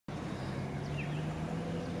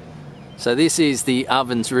So this is the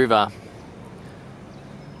Ovens River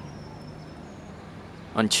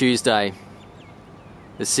on Tuesday,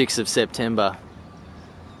 the 6th of September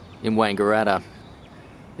in Wangaratta.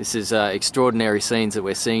 This is extraordinary scenes that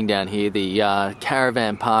we're seeing down here. The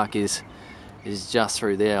caravan park is just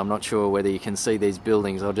through there. I'm not sure whether you can see these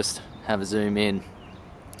buildings. I'll just have a zoom in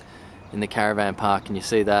the caravan park, and you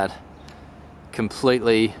see that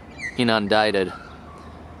completely inundated.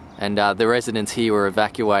 And the residents here were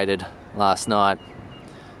evacuated last night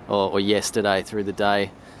or yesterday through the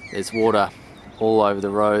day. There's water all over the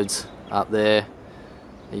roads up there,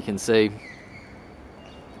 you can see.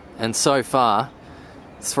 And so far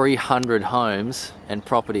 300 homes and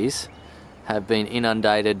properties have been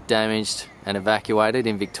inundated, damaged and evacuated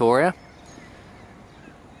in Victoria,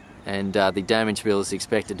 and the damage bill is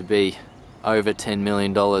expected to be over $10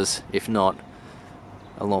 million, if not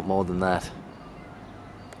a lot more than that.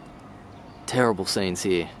 Terrible scenes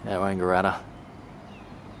here at Wangaratta.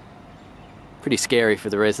 Pretty scary for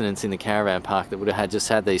the residents in the caravan park that would have just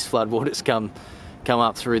had these floodwaters come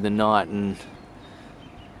up through the night, and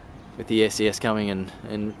with the SES coming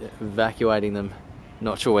and evacuating them.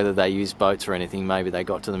 Not sure whether they used boats or anything. Maybe they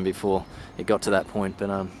got to them before it got to that point,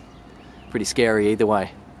 but pretty scary either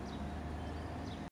way.